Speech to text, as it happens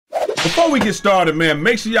Before we get started, man,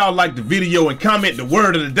 make sure y'all like the video and comment the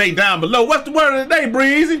word of the day down below. What's the word of the day,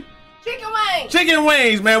 Breezy? Chicken wings. Chicken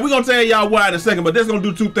wings, man. We're going to tell y'all why in a second, but that's going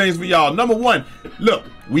to do two things for y'all. Number one, look,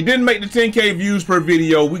 we didn't make the 10K views per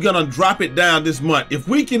video. We're going to drop it down this month. If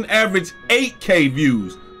we can average 8K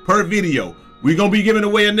views per video, we're going to be giving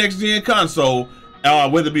away a next-gen console,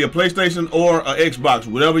 whether it be a PlayStation or an Xbox,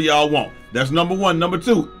 whatever y'all want. That's number one. Number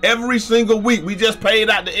two, every single week, we just paid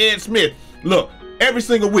out to Ed Smith. Look, every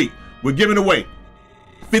single week, we're giving away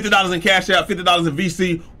 $50 in cash out, $50 in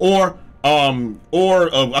VC, or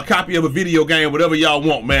a copy of a video game, whatever y'all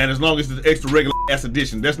want, man, as long as it's extra regular ass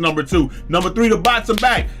edition. That's number two. Number three, the bots are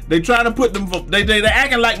back. They trying to put them, they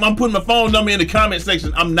acting like I'm putting my phone number in the comment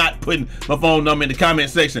section. I'm not putting my phone number in the comment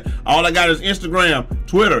section. All I got is Instagram,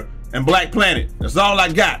 Twitter, and Black Planet. That's all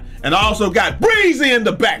I got. And I also got Breezy in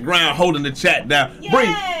the background holding the chat down.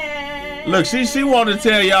 Yeah. Look, she wanted to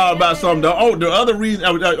tell y'all about something. The other reason,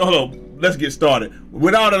 hold on, let's get started.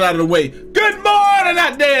 With all that out of the way, good morning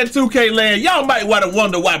out there in 2K land. Y'all might want to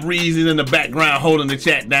wonder why Breezy's in the background holding the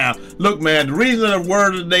chat down. Look, man, the reason the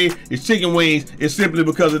word of the day is chicken wings is simply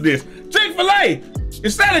because of this. Chick-fil-A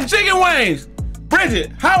is selling chicken wings.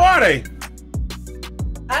 Bridget, how are they?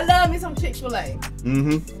 I love me some Chick-fil-A.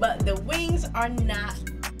 Mm-hmm. But the wings are not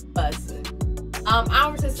buzzing.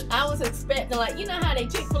 I was expecting, like, you know how they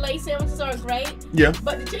Chick-fil-A sandwiches are great? Yeah.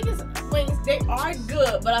 But the chicken wings, they are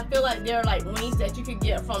good, but I feel like they're like wings that you could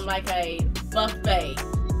get from like a buffet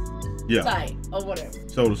type or whatever.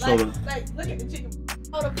 So look at the chicken.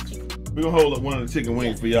 Hold up the chicken. We're gonna hold up one of the chicken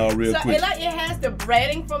wings for y'all real quick. It has the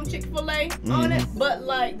breading from Chick-fil-A on it, but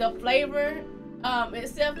like the flavor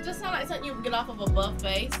itself, it just sounds like something you would get off of a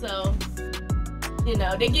buffet. So, you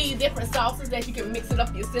know, they give you different sauces that you can mix it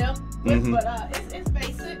up yourself with, but it's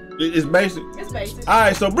basic. It's basic? It's basic. All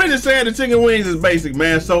right, so Bridget said the chicken wings is basic,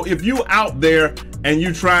 man. So if you out there and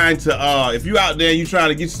you trying to,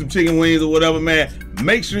 get you some chicken wings or whatever, man,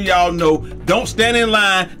 make sure y'all know, don't stand in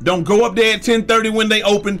line, don't go up there at 10:30 when they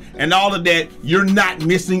open and all of that. You're not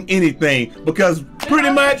missing anything because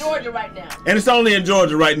pretty much, it's only in Georgia right now. And it's only in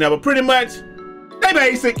Georgia right now, but pretty much, they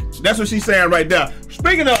basic. That's what she's saying right there.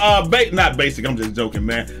 Speaking of not basic, I'm just joking,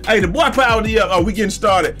 man. Hey, the boy Power DF, we getting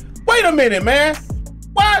started. Wait a minute, man.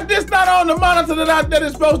 Why is this not on the monitor that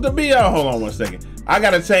it's supposed to be on? Hold on one second. I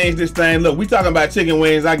gotta change this thing. Look, we talking about chicken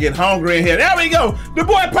wings. I get hungry in here. There we go. The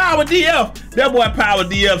boy Power DF. That boy Power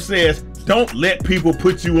DF says, don't let people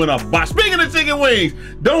put you in a box. Speaking of chicken wings,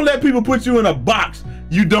 don't let people put you in a box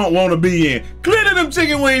you don't want to be in. Clearly them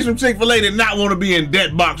chicken wings from Chick-fil-A did not want to be in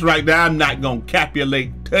that box right there. I'm not gonna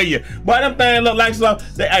capulate to you. Boy, them things look like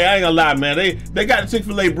something. I ain't gonna lie, man. They got the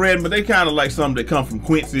Chick-fil-A bread, but they kind of like something that come from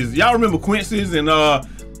Quincy's. Y'all remember Quincy's and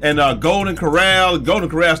Golden Corral? Golden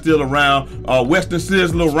Corral still around. Western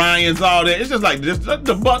Sizzler, Ryan's, all that. It's just like this.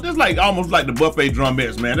 It's like almost like the buffet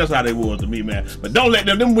drumettes, man. That's how they was to me, man. But don't let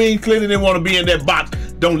them wings clearly didn't want to be in that box.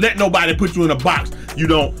 Don't let nobody put you in a box you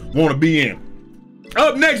don't want to be in.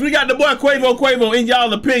 Up next, we got the boy Quavo. Quavo, in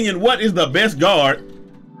y'all opinion, what is the best guard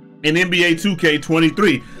in NBA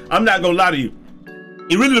 2K23? I'm not gonna lie to you.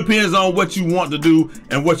 It really depends on what you want to do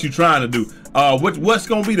and what you're trying to do. What's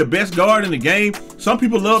gonna be the best guard in the game? Some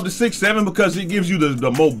people love the 6'7" because it gives you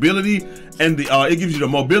the mobility and it gives you the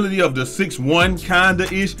mobility of the 6'1" kinda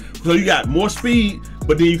ish. So you got more speed,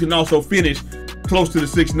 but then you can also finish close to the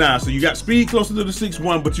 6'9". So you got speed closer to the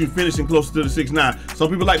 6'1", but you're finishing closer to the 6'9". Some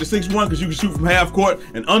people like the 6'1" because you can shoot from half court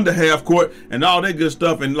and under half court and all that good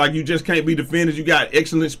stuff, and like you just can't be defended. You got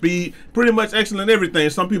excellent speed, pretty much excellent everything.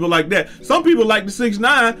 Some people like that. Some people like the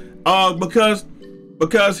 6'9"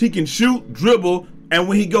 because he can shoot, dribble, and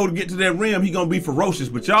when he go to get to that rim, he gonna be ferocious.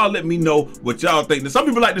 But y'all let me know what y'all think. Now, some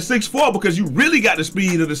people like the 6'4" because you really got the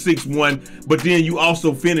speed of the 6'1", but then you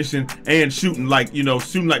also finishing and shooting like, you know,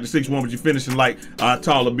 shooting like the 6'1", but you're finishing like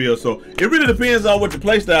taller build. So it really depends on what your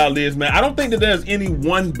play style is, man. I don't think that there's any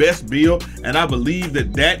one best build, and I believe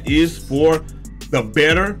that is for the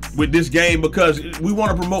better with this game because we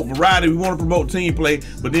want to promote variety, we want to promote team play,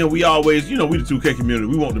 but then we always, you know, we the 2K community,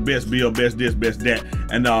 we want the best build, best this, best that,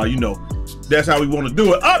 and you know, that's how we want to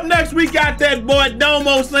do it. Up next, we got that boy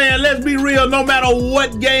Domo saying, let's be real, no matter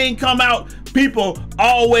what game come out, people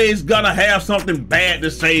always gonna have something bad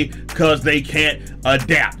to say because they can't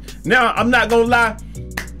adapt. Now, I'm not gonna lie,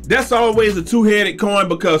 that's always a two-headed coin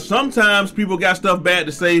because sometimes people got stuff bad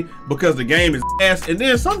to say because the game is ass, and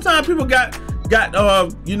then sometimes people got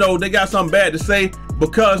you know, they got something bad to say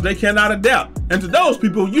because they cannot adapt. And to those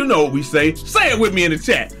people, you know what we say it with me in the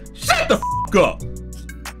chat. Shut the f up.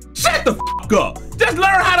 Shut the f up. Just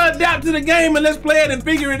learn how to adapt to the game and let's play it and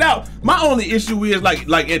figure it out. My only issue is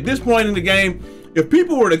like at this point in the game, if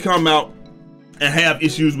people were to come out and have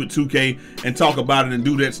issues with 2K and talk about it and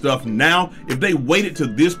do that stuff now. If they waited to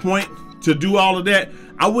this point to do all of that,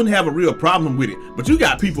 I wouldn't have a real problem with it. But you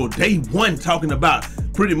got people day one talking about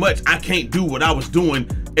pretty much I can't do what I was doing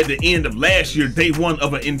at the end of last year, day one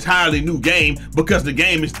of an entirely new game because the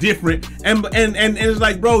game is different. And it's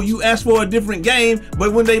like, bro, you asked for a different game,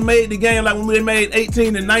 but when they made the game, like when they made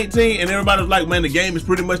 18 and 19, and everybody was like, man, the game is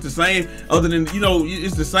pretty much the same, other than, you know,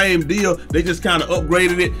 it's the same deal. They just kind of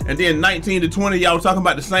upgraded it. And then 19 to 20, y'all was talking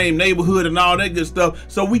about the same neighborhood and all that good stuff.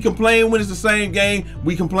 So we complain when it's the same game.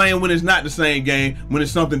 We complain when it's not the same game, when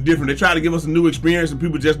it's something different. They try to give us a new experience and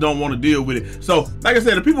people just don't want to deal with it. So like I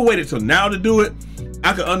said, if people waited till now to do it,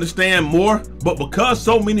 I could understand more, but because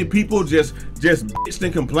so many people just bitched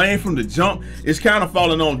and complained from the jump, it's kind of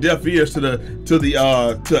falling on deaf ears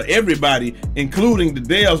to everybody, including the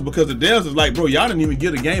Dells, because the Dells is like, bro, y'all didn't even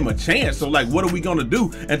give the game a chance. So like, what are we gonna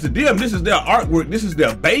do? And to them, this is their artwork, this is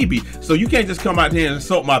their baby. So you can't just come out here and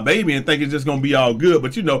insult my baby and think it's just gonna be all good.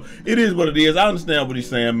 But you know, it is what it is. I understand what he's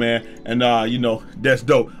saying, man, and you know, that's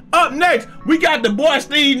dope. Up next, we got the boy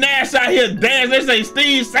Steve Nash out here dancing. They say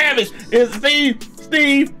Steve Savage is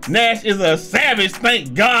Steve Nash is a savage.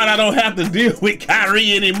 Thank God I don't have to deal with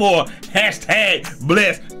Kyrie anymore. Hashtag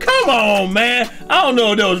blessed. Come on, man. I don't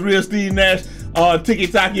know if that was real Steve Nash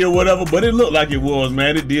tiki-taki or whatever, but it looked like it was,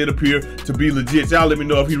 man. It did appear to be legit. Y'all let me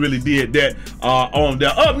know if he really did that on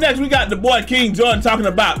there. Up next, we got the boy King Jordan talking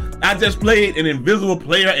about, I just played an invisible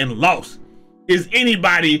player and lost. Is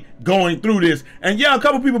anybody going through this? And yeah, a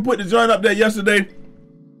couple people put the joint up there yesterday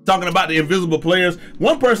talking about the invisible players.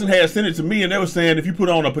 One person had sent it to me and they were saying if you put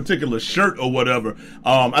on a particular shirt or whatever,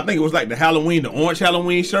 I think it was like the orange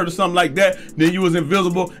Halloween shirt or something like that, then you was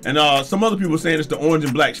invisible. And some other people saying it's the orange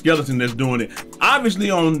and black skeleton that's doing it. Obviously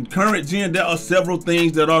on current gen, there are several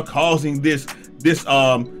things that are causing this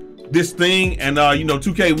thing, and you know,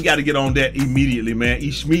 2K, we got to get on that immediately, man,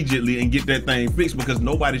 immediately, and get that thing fixed, because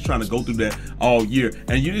nobody's trying to go through that all year.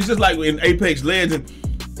 And it's just like in Apex Legends,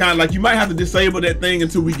 kind of like you might have to disable that thing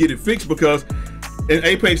until we get it fixed, because in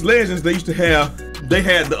Apex Legends they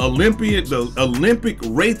had the Olympic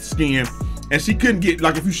Wraith skin, and she couldn't get,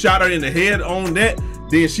 like, if you shot her in the head on that,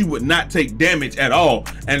 then she would not take damage at all.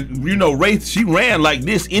 And you know, Wraith, she ran like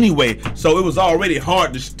this anyway, so it was already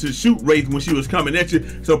hard to shoot Wraith when she was coming at you.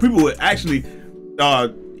 So people would actually,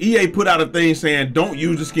 EA put out a thing saying, don't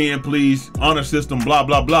use the skin, please, honor system, blah,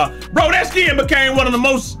 blah, blah. Bro, that skin became one of the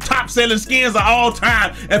most top selling skins of all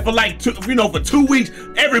time. And for like, for 2 weeks,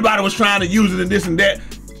 everybody was trying to use it and this and that.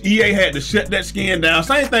 EA had to shut that skin down.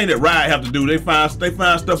 Same thing that Riot have to do. They find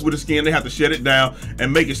stuff with the skin, they have to shut it down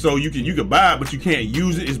and make it so you can buy it, but you can't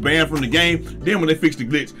use it. It's banned from the game. Then when they fix the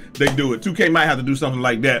glitch, they do it. 2K might have to do something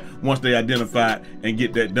like that once they identify it and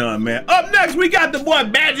get that done, man. Up next, we got the boy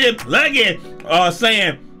Badger Plugin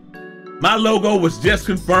saying, my logo was just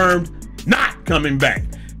confirmed not coming back.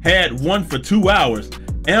 Had one for 2 hours.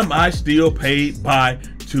 Am I still paid by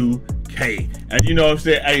 2K? And you know what I'm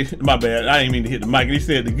saying? Hey, my bad. I didn't mean to hit the mic. And he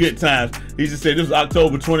said the good times. He just said this was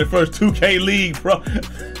October 21st, 2K League, bro.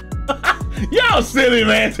 Y'all silly,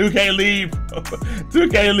 man. 2K League, bro.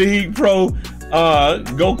 2K League Pro.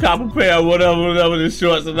 Go cop a pair, whatever, the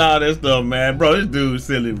shorts and all that stuff, man. Bro, this dude's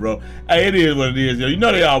silly, bro. Hey, it is what it is, yo. You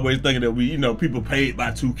know they always thinking that we, people paid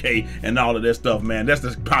by 2K and all of that stuff, man. That's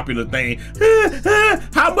the popular thing.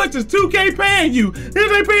 How much is 2K paying you? Is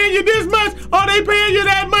they paying you this much? Are they paying you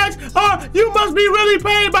that much? Or you must be really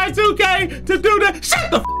paid by 2K to do that?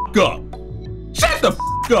 Shut the f up. Shut the f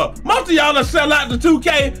up. Most of y'all are sell out to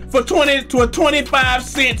 2K for 20 to 25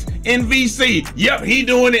 cents in VC. Yep, he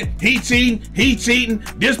doing it. He cheating.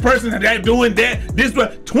 This person that doing that. This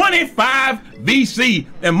 25 VC,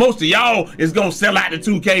 and most of y'all is gonna sell out to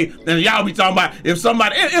 2K. And y'all be talking about if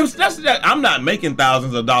somebody. I'm not making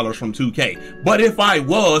thousands of dollars from 2K, but if I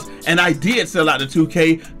was and I did sell out to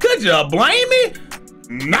 2K, could you blame me?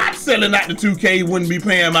 Not selling out to 2K wouldn't be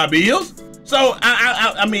paying my bills. So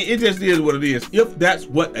I mean, it just is what it is. If that's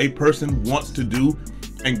what a person wants to do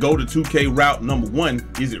and go the 2K route, number one,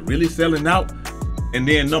 is it really selling out? And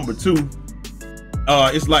then number two,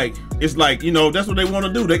 it's like, that's what they want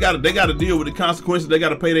to do. They gotta deal with the consequences. They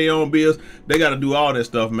gotta pay their own bills. They gotta do all that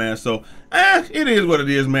stuff, man. So it is what it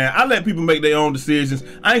is, man. I let people make their own decisions.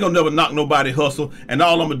 I ain't gonna never knock nobody hustle. And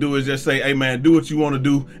all I'm gonna do is just say, hey man, do what you want to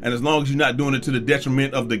do. And as long as you're not doing it to the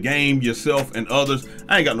detriment of the game, yourself, and others,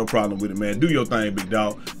 I ain't got no problem with it, man. Do your thing, big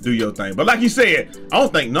dog. Do your thing. But like you said, I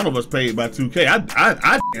don't think none of us paid by 2K.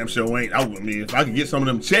 I damn sure ain't. I mean, if I could get some of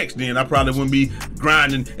them checks, then I probably wouldn't be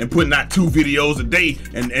grinding and putting out 2 videos a day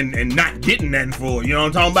and and not getting nothing for it. You know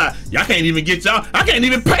what I'm talking about? Y'all can't even get y'all. I can't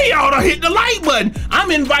even pay y'all to hit the like button.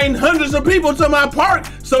 I'm inviting hundreds of people to my park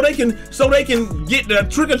so they can get the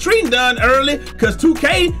trick-or-treating done early, because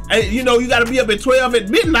 2K, you know, you got to be up at 12 at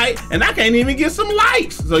midnight, and I can't even get some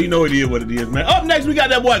likes. So you know it is what it is, man. Up next, we got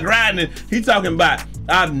that boy Grinding. He talking about,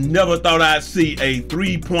 I've never thought I'd see a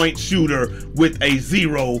three-point shooter with a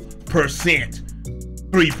 0%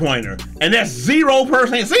 three-pointer. And that's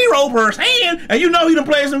 0%, and you know he done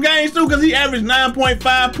played some games too, because he averaged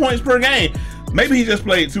 9.5 points per game. Maybe he just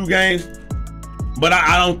played 2 games, but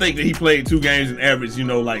I don't think that he played 2 games and average, you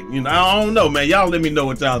know, like, you know, I don't know, man. Y'all let me know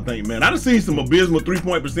what y'all think, man. I done seen some abysmal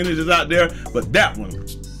 3-point percentages out there, but that one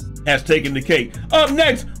has taken the cake. Up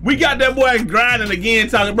next, we got that boy Grinding again,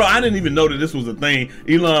 talking, bro, I didn't even know that this was a thing.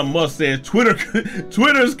 Elon Musk says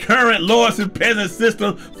Twitter's current lowest and peasant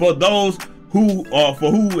system for those who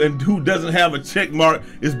doesn't have a check mark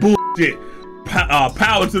is bullshit.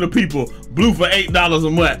 Power to the people. Blue for $8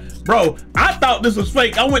 a month. Bro, I thought this was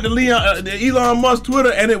fake. I went to Elon Musk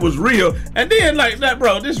Twitter and it was real. And then like that,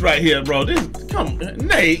 bro, this right here, bro,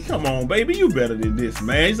 Nate, come on, baby, you better than this,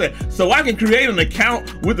 man. He said, so I can create an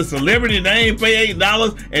account with a celebrity name, pay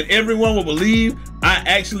 $8, and everyone will believe I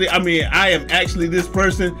am actually this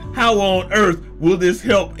person. How on earth will this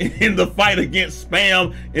help in the fight against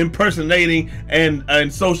spam, impersonating,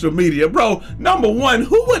 and social media? Bro, number one,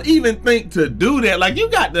 who would even think to do that? Like, you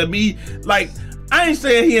got to be, like, I ain't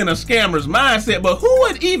saying he in a scammer's mindset, but who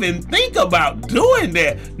would even think about doing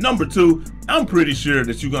that? Number two, I'm pretty sure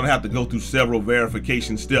that you're gonna have to go through several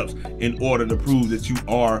verification steps in order to prove that you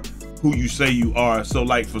are who you say you are. So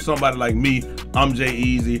like for somebody like me, I'm Jay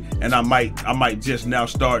Easy, and I might just now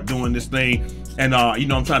start doing this thing, and you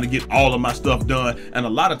know, I'm trying to get all of my stuff done. And a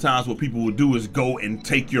lot of times what people will do is go and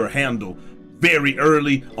take your handle very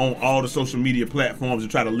early on all the social media platforms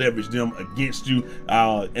and try to leverage them against you.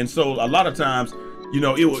 And so a lot of times, you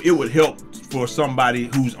know, it would help for somebody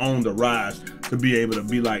who's on the rise to be able to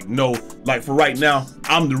be like, no, like for right now,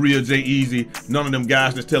 I'm the real Jay Easy. None of them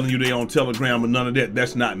guys that's telling you they on Telegram or none of that,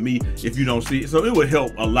 that's not me if you don't see it. So it would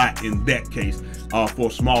help a lot in that case for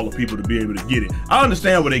smaller people to be able to get it. I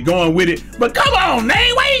understand where they're going with it, but come on,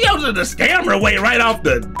 Nate, why you go to the scammer way right off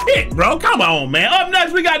the dick, bro? Come on, man. Up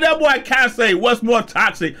next, we got that boy Kase. What's more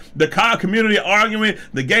toxic? The COD community arguing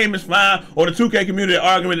the game is fine, or the 2K community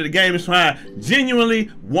arguing that the game is fine? Genuinely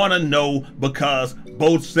want to know, because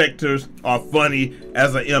both sectors are funny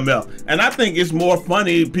as an MF. And I think it's more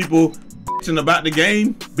funny people bitching about the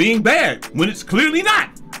game being bad when it's clearly not.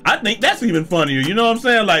 I think that's even funnier. You know what I'm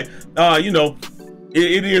saying? Like, you know,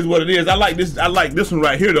 it is what it is. I like this one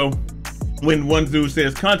right here though. When one dude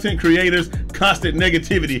says, content creators, constant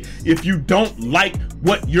negativity. If you don't like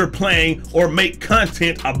what you're playing or make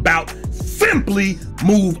content about, simply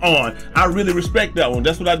move on. I really respect that one.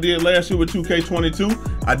 That's what I did last year with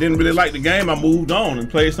 2K22. I didn't really like the game. I moved on and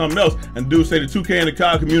played something else. And dudes say the 2K and the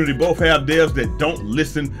COD community both have devs that don't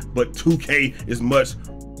listen, but 2K is much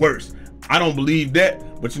worse. I don't believe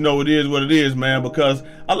that, but you know, it is what it is, man, because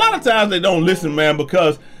a lot of times they don't listen, man,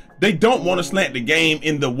 because they don't want to slant the game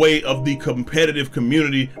in the way of the competitive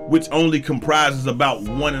community, which only comprises about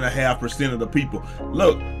 1.5% of the people.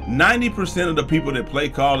 Look, 90% of the people that play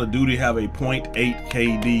Call of Duty have a 0.8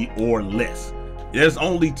 KD or less. There's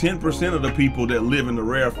only 10% of the people that live in the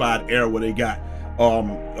rarefied era where they got a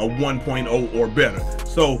 1.0 or better.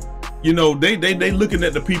 So, you know, they looking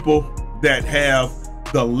at the people that have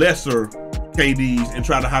the lesser KDs and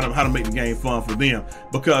try to how to make the game fun for them.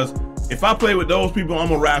 Because if I play with those people, I'm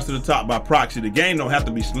gonna rise to the top by proxy. The game don't have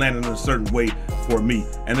to be slanted in a certain way for me.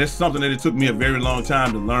 And it's something that it took me a very long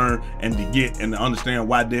time to learn and to get and to understand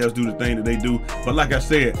why devs do the thing that they do. But like I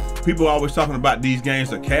said, people are always talking about these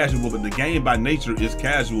games are casual, but the game by nature is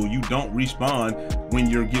casual. You don't respawn when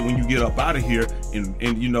you get up out of here, and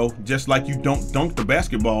you know, just like you don't dunk the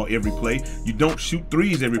basketball every play, you don't shoot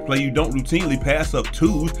threes every play, you don't routinely pass up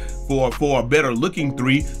twos for a better looking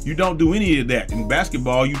three. You don't do any of that. In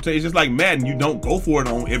basketball, it's just like Madden, you don't go for it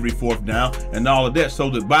on every 4th down and all of that. So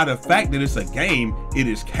that by the fact that it's a game, it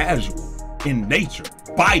is casual in nature,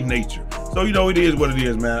 by nature. So you know, it is what it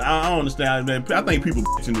is, man. I don't understand, man. I think people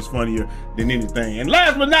bitching is funnier than anything. And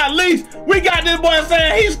last but not least, we got this boy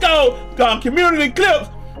saying he scored community clips.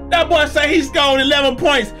 That boy say he scored 11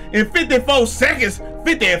 points in 54 seconds,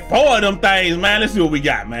 54 of them things, man. Let's see what we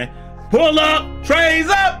got, man. Pull up, trays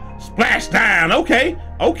up, splash down. Okay,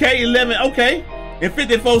 11, okay. In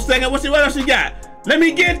 54 seconds, what else you got? Let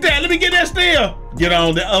me get that steal. Get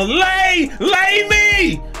on the, lay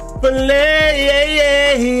me. Filet,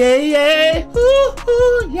 yeah.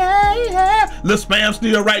 Ooh, yeah. Little spam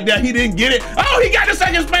steal right there. He didn't get it. Oh, he got the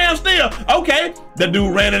second spam steal. Okay, the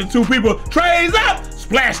dude ran into two people. Trays up,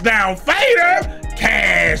 splash down fader.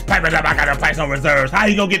 Cash, pipe it up, I gotta place on reserves. How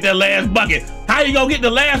you gonna get that last bucket? How you gonna get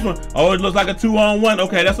the last one? Oh, it looks like a 2-on-1.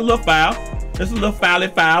 Okay, that's a little foul. That's a little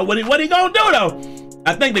foul. What he gonna do though?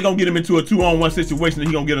 I think they're gonna get him into a 2-on-1 situation and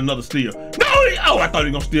he gonna get another steal. No, I thought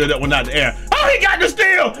he was gonna steal that one out the air. Oh, he got the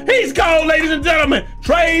steal. He's cold, ladies and gentlemen.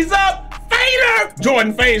 Trays up, fader.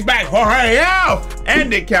 Jordan fades back. Jorge out.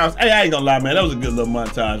 And it counts. Hey, I ain't gonna lie, man. That was a good little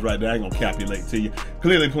montage right there. I ain't gonna calculate to you.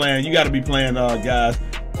 Clearly playing, you gotta be playing guys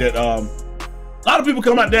that a lot of people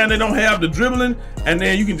come out there and they don't have the dribbling, and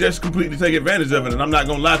then you can just completely take advantage of it. And I'm not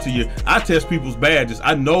gonna lie to you, I test people's badges.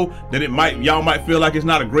 I know that y'all might feel like it's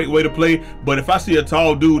not a great way to play, but if I see a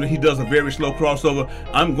tall dude and he does a very slow crossover,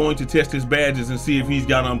 I'm going to test his badges and see if he's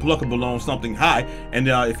got unpluckable on something high. And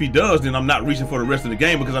if he does, then I'm not reaching for the rest of the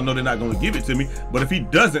game because I know they're not gonna give it to me. But if he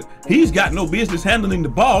doesn't, he's got no business handling the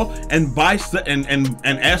ball, and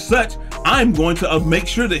as such, I'm going to make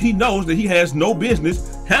sure that he knows that he has no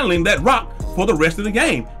business handling that rock for the rest of the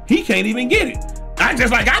game. He can't even get it. I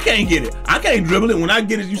can't get it. I can't dribble it. When I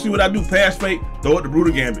get it, you see what I do? Pass fake, throw it to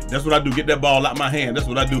Brutal Gambit. That's what I do. Get that ball out my hand. That's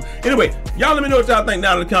what I do. Anyway, y'all let me know what y'all think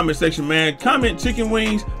down in the comment section, man. Comment chicken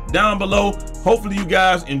wings down below. Hopefully you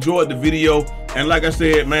guys enjoyed the video. And like I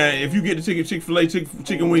said, man, if you get the Chick-fil-A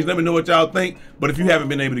chicken wings, let me know what y'all think. But if you haven't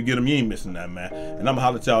been able to get them, you ain't missing that, man. And I'm gonna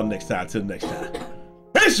holler at y'all next time. Till next time.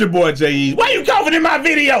 It's your boy J.E. Why you coughing in my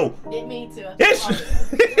video? Didn't mean to.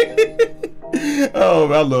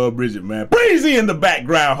 Oh, I love Bridget, man. Breezy in the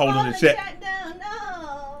background holding the chat. Down,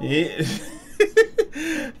 no. Yeah.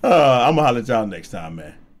 I'm gonna holler at y'all next time,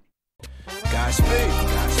 man.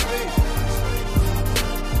 Godspeed.